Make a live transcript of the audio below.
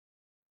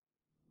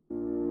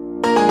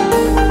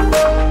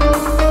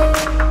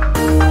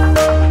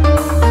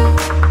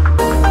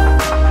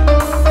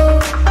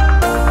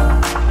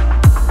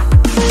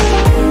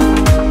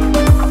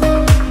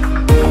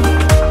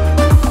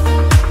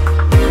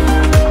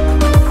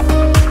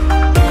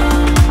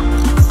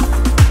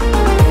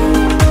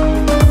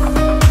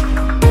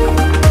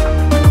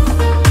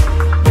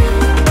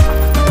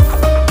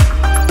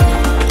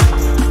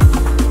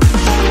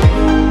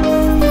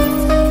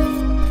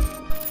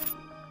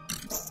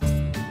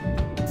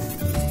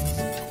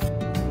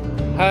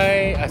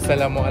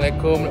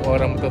Assalamualaikum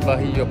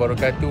warahmatullahi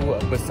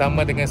wabarakatuh.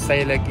 Bersama dengan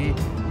saya lagi,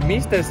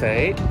 Mr.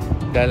 Syed,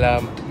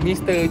 dalam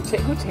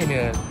MrCikgu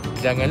Channel.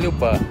 Jangan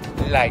lupa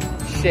like,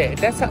 share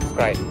dan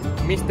subscribe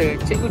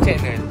MrCikgu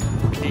Channel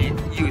di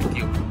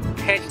YouTube.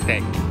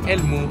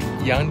 #Ilmu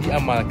yang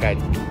diamalkan.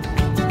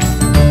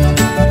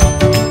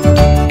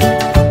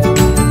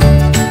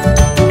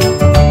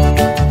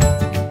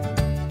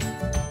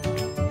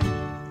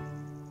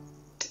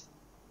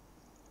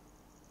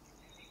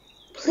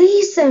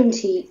 Please don't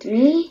eat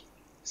me,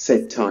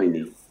 said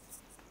Tiny.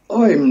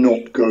 I'm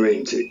not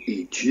going to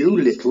eat you,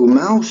 little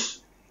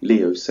mouse,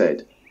 Leo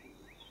said.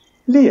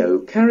 Leo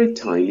carried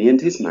Tiny and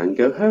his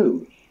mango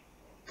home.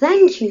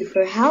 Thank you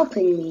for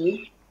helping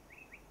me.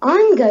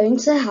 I'm going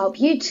to help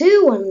you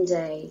too one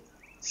day,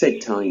 said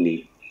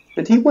Tiny,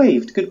 and he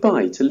waved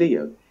goodbye to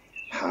Leo.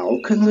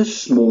 How can the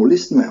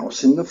smallest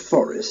mouse in the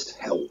forest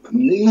help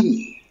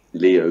me?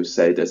 Leo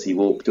said as he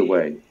walked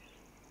away.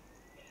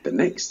 The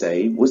next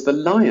day was the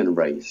lion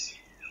race.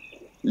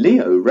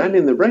 Leo ran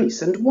in the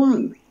race and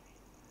won.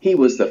 He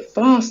was the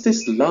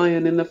fastest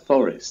lion in the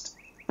forest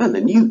and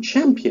the new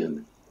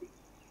champion.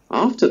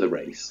 After the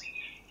race,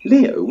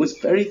 Leo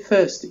was very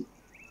thirsty,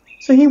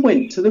 so he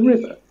went to the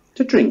river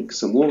to drink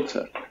some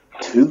water.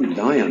 2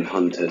 lion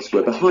hunters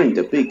were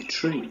behind a big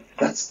tree.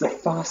 That's the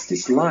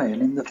fastest lion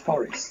in the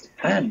forest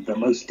and the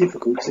most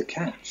difficult to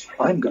catch.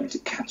 I'm going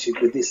to catch it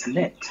with this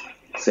net,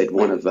 said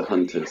one of the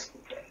hunters.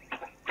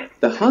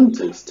 The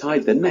hunters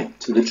tied the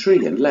net to the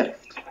tree and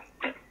left.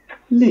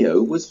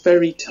 Leo was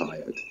very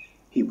tired.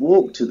 He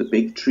walked to the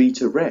big tree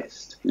to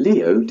rest.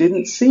 Leo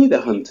didn't see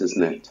the hunter's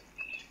net.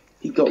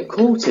 He got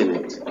caught in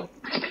it.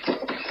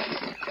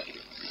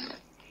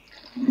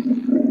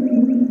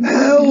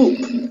 Help!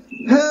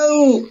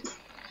 Help!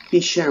 He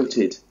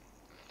shouted.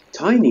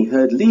 Tiny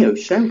heard Leo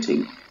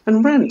shouting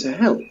and ran to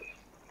help.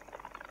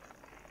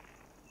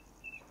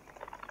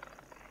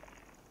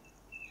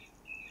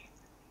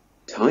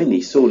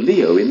 Tiny saw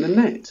Leo in the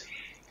net.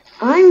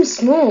 I'm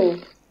small,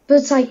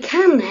 but I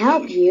can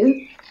help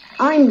you.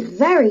 I'm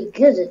very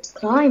good at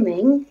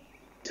climbing.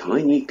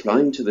 Tiny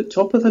climbed to the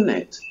top of the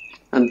net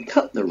and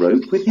cut the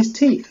rope with his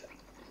teeth.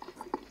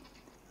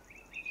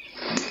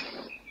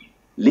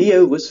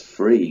 Leo was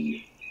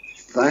free.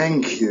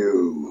 Thank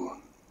you,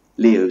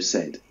 Leo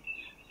said,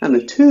 and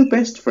the 2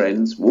 best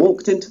friends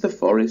walked into the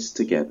forest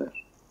together.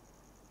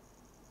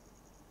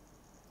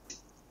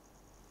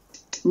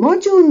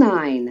 Module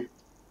 9.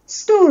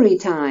 Story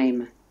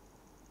Time.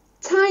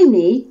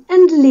 Tiny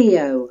and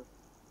Leo.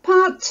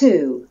 Part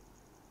 2.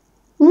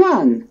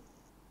 1.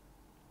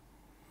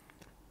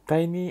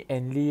 Tiny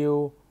and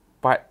Leo,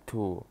 Part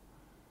 2.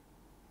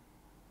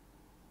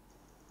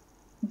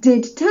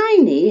 Did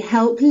Tiny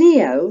help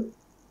Leo?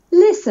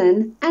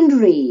 Listen and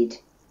read.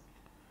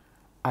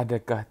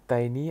 Adakah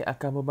Tiny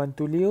akan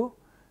membantu Leo?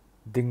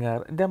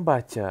 Dengar dan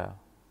baca.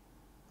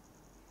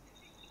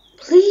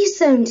 Please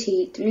don't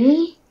eat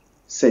me,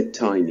 said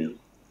Tiny.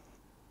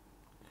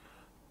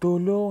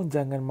 Tolong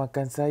jangan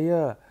makan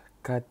saya,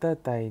 kata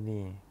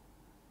Tiny.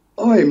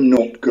 I'm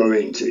not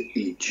going to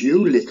eat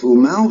you, little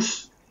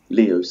mouse,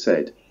 Leo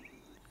said.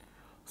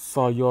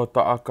 Saya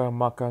tak akan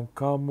makan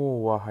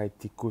kamu, wahai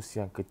tikus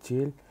yang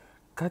kecil,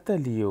 kata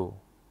Leo.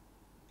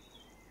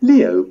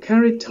 Leo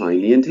carried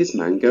Tiny and his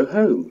mango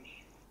home.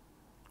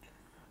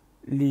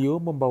 Leo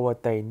membawa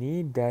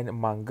Tiny dan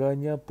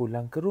mangganya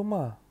pulang ke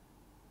rumah.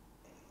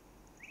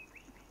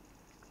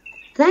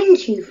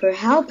 Thank you for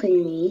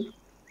helping me.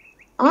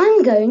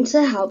 I'm going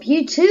to help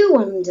you too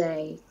one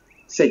day,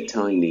 said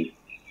Tiny,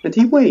 and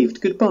he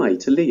waved goodbye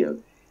to Leo.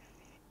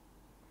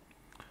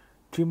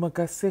 Terima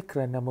kasih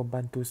kerana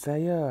membantu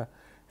saya.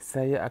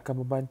 Saya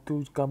akan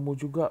membantu kamu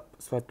juga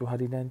suatu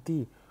hari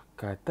nanti,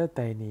 kata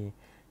Tiny,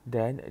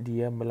 dan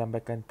dia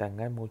melambaikan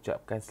tangan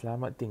mengucapkan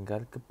selamat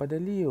tinggal kepada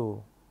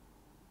Leo.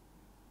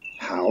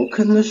 How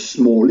can the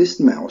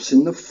smallest mouse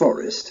in the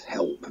forest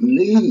help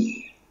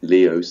me?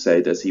 Leo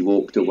said as he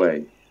walked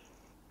away.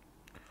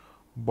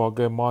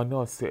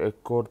 Bagaimana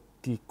seekor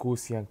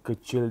tikus yang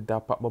kecil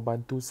dapat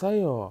membantu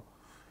saya?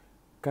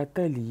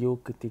 Kata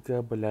Leo ketika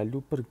berlalu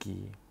pergi.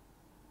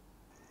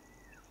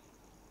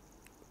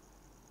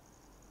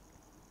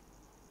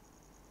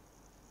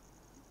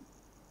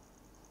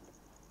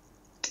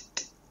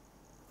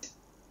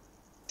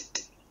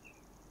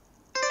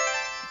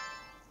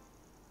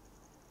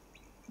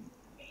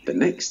 The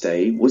next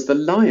day was the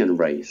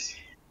lion race.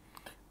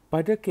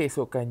 Pada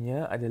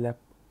keesokannya adalah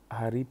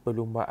hari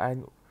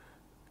perlumbaan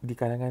di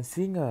kalangan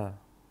singa.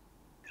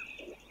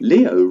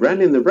 Leo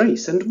ran in the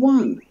race and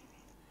won.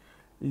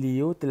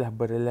 Leo telah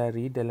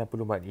berlari dalam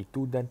perlombaan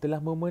itu dan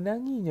telah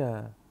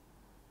memenanginya.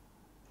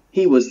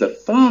 He was the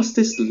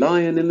fastest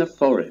lion in the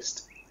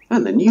forest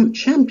and the new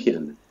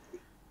champion.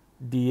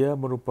 Dia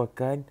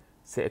merupakan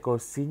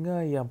seekor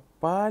singa yang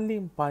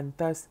paling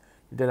pantas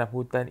di dalam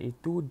hutan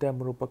itu dan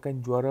merupakan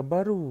juara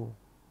baru.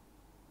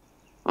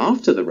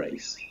 After the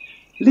race,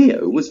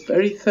 Leo was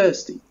very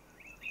thirsty,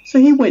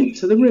 so he went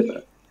to the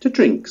river to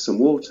drink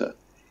some water.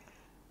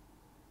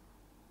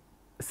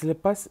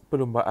 Selepas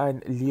perlombaan,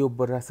 Leo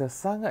berasa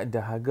sangat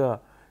dahaga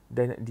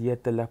dan dia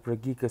telah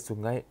pergi ke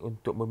sungai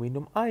untuk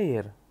meminum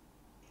air.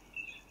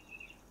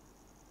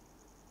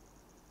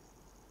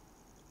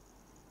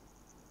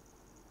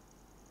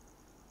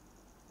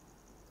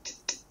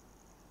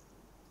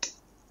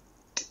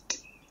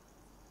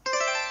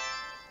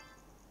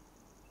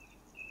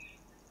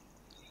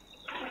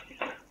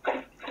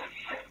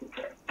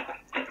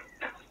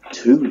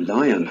 Two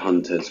lion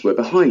hunters were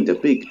behind a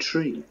big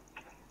tree.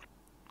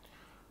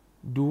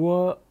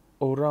 Dua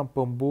orang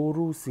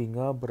pemburu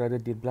singa berada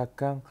di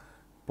belakang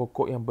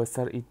pokok yang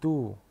besar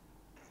itu.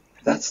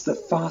 That's the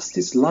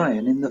fastest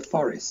lion in the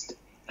forest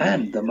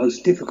and the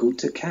most difficult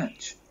to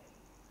catch.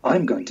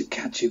 I'm going to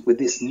catch it with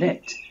this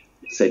net,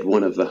 said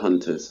one of the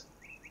hunters.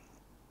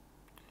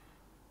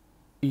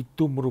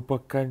 Itu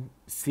merupakan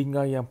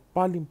singa yang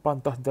paling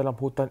pantas dalam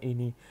hutan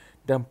ini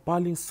dan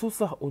paling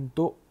susah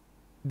untuk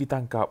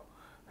ditangkap.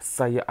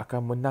 Saya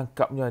akan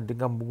menangkapnya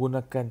dengan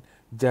menggunakan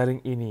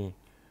jaring ini,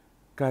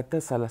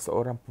 kata salah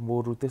seorang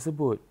pemburu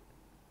tersebut.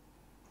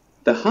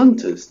 The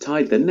hunters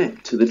tied the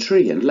net to the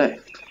tree and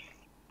left.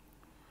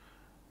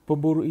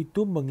 Pemburu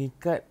itu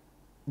mengikat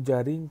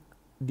jaring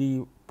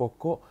di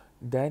pokok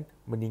dan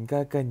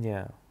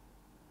meninggalkannya.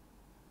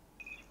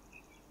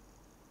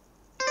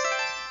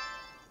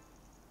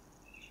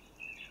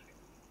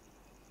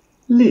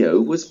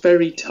 Leo was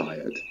very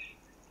tired.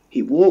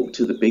 He walked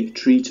to the big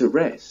tree to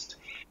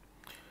rest.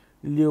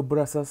 Leo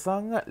berasa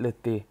sangat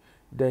letih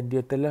dan dia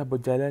telah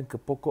berjalan ke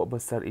pokok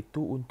besar itu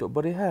untuk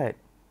berehat.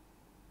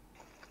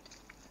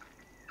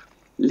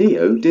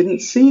 Leo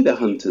didn't see the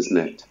hunter's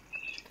net.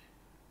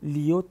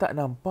 Leo tak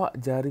nampak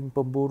jaring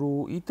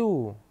pemburu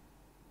itu.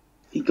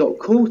 He got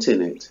caught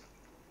in it.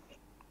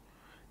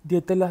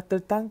 Dia telah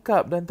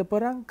tertangkap dan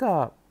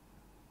terperangkap.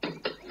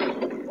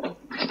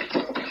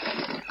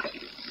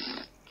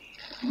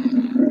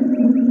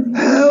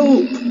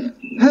 Help!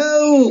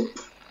 Help!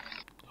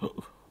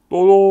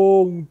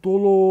 Tolong,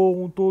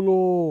 tolong,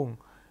 tolong.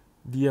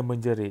 Dia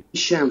menjerit. He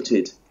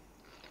shouted.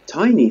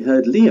 Tiny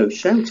heard Leo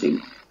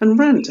shouting and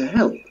ran to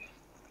help.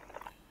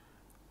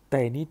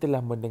 Tiny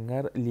telah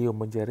mendengar Leo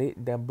menjerit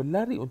dan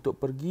berlari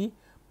untuk pergi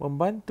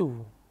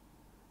membantu.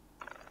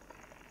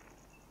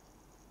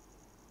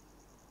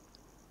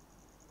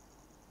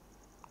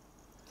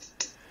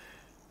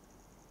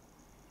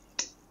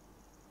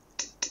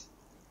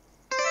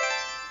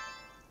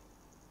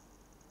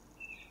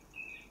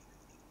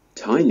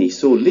 Tiny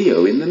saw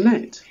Leo in the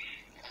net.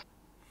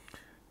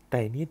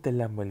 Tiny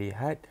telah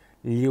melihat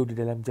Leo di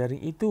dalam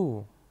jaring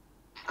itu.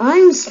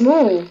 I'm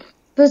small,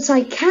 but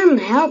I can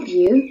help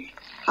you.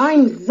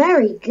 I'm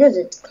very good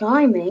at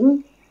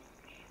climbing.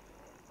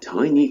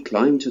 Tiny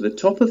climbed to the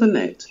top of the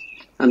net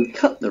and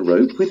cut the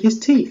rope with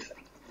his teeth.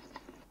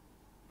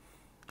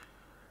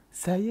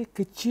 Saya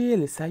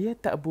kecil,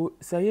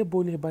 saya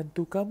boleh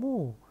bantu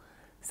kamu.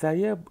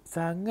 Saya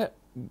sangat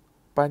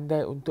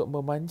pandai untuk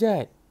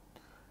memanjat,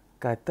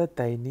 kata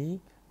Tiny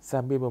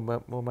sambil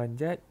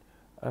memanjat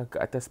ke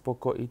atas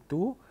pokok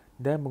itu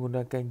dan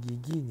menggunakan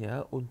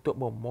giginya untuk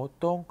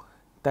memotong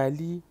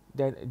tali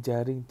dan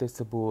jaring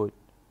tersebut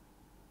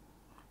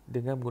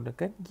dengan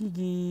menggunakan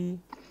gigi.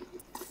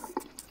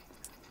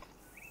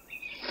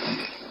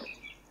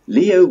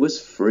 Leo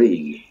was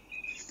free.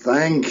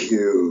 Thank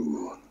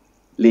you,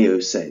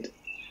 Leo said,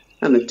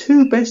 and the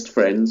two best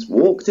friends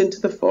walked into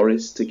the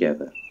forest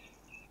together.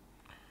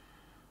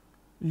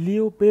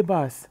 Leo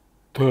bebas.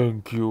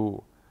 Thank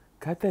you,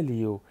 kata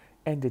Leo,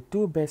 and the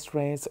two best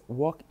friends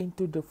walked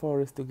into the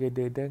forest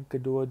together dan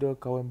kedua-dua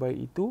kawan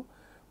baik itu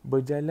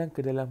berjalan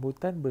ke dalam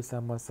hutan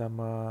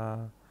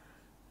bersama-sama.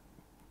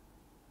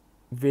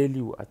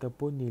 Value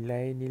ataupun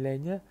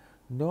nilai-nilainya,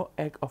 no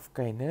act of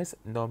kindness,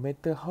 no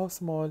matter how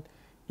small,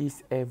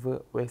 is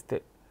ever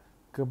wasted.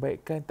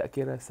 Kebaikan tak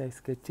kira saiz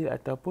kecil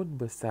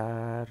ataupun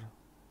besar.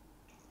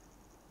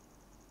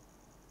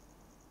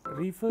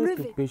 Refer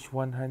to page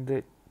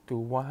 100 to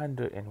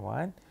 101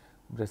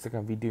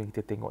 berdasarkan video yang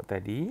kita tengok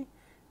tadi.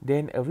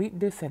 Then read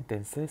the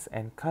sentences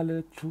and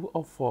colour true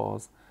or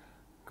false.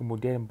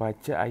 Kemudian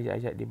baca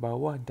ayat-ayat di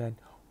bawah dan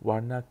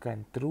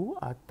warnakan true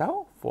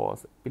atau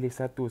false. Pilih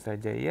satu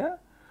saja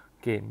ya.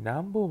 Okay,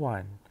 number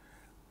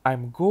 1.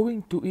 I'm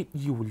going to eat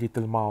you,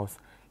 little mouse,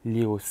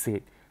 Leo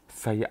said.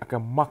 Saya akan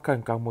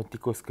makan kamu,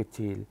 tikus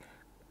kecil,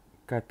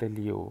 kata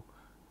Leo.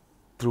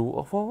 True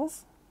or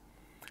false?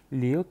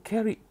 Leo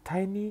carried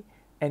Tiny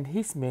and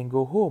his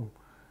mango home.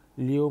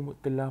 Leo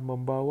telah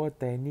membawa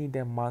Tiny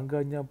dan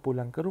mangganya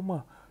pulang ke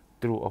rumah.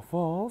 True or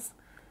false?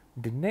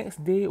 The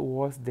next day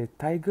was the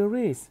tiger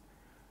race.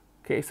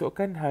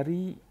 Keesokan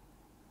hari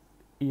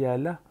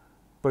ialah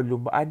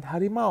perlumbaan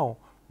harimau.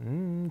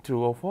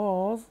 True or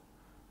false?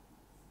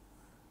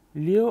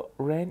 Leo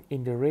ran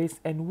in the race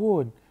and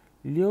won.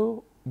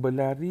 Leo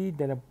berlari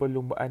dalam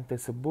perlumbaan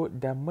tersebut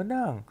dan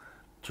menang.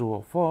 True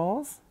or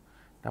false?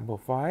 Number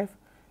 5.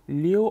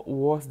 Leo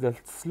was the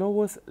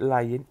slowest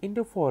lion in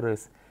the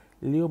forest.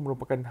 Leo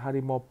merupakan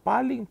harimau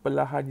paling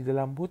perlahan di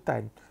dalam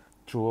hutan.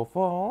 True or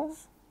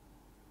false?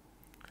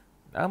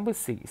 Number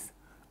 6.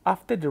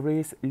 After the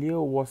race,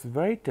 Leo was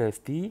very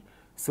thirsty,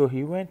 so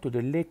he went to the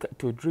lake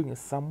to drink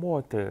some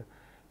water.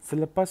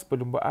 Selepas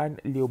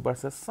perlumbaan, Leo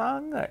berasa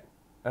sangat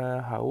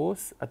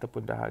haus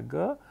ataupun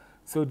dahaga,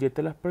 so dia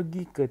telah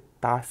pergi ke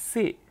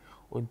tasik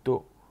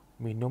untuk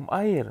minum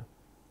air.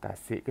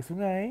 Tasik ke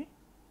sungai?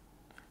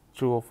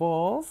 True or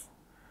false?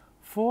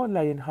 4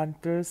 lion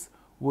hunters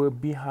were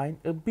behind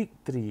a big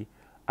tree.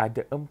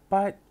 Ada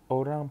 4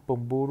 orang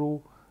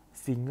pemburu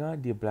singa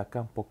di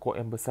belakang pokok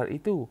yang besar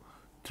itu.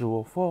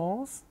 True or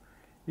false?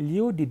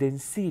 Leo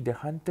didn't see the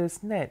hunter's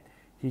net.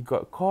 He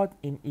got caught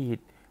in it.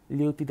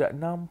 Leo tidak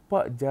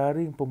nampak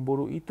jaring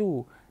pemburu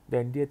itu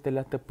dan dia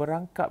telah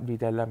terperangkap di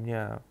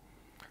dalamnya.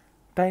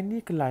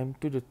 Tiny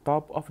climbed to the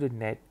top of the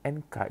net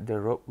and cut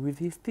the rope with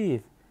his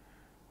teeth.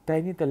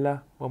 Tiny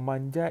telah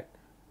memanjat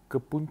ke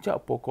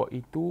puncak pokok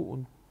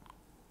itu,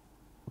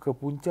 ke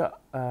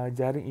puncak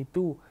jaring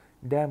itu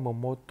dan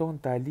memotong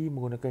tali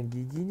menggunakan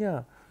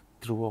giginya.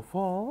 True or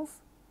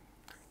false?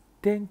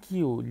 Thank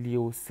you,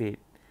 Leo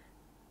said.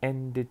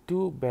 And the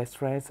two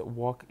best friends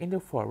walked in the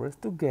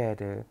forest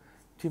together.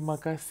 Terima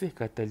kasih,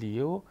 kata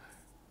Leo.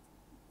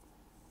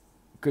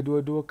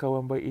 Kedua-dua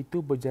kawan baik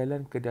itu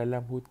berjalan ke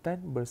dalam hutan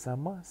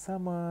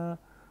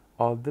bersama-sama.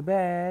 All the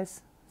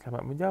best.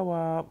 Selamat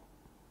menjawab.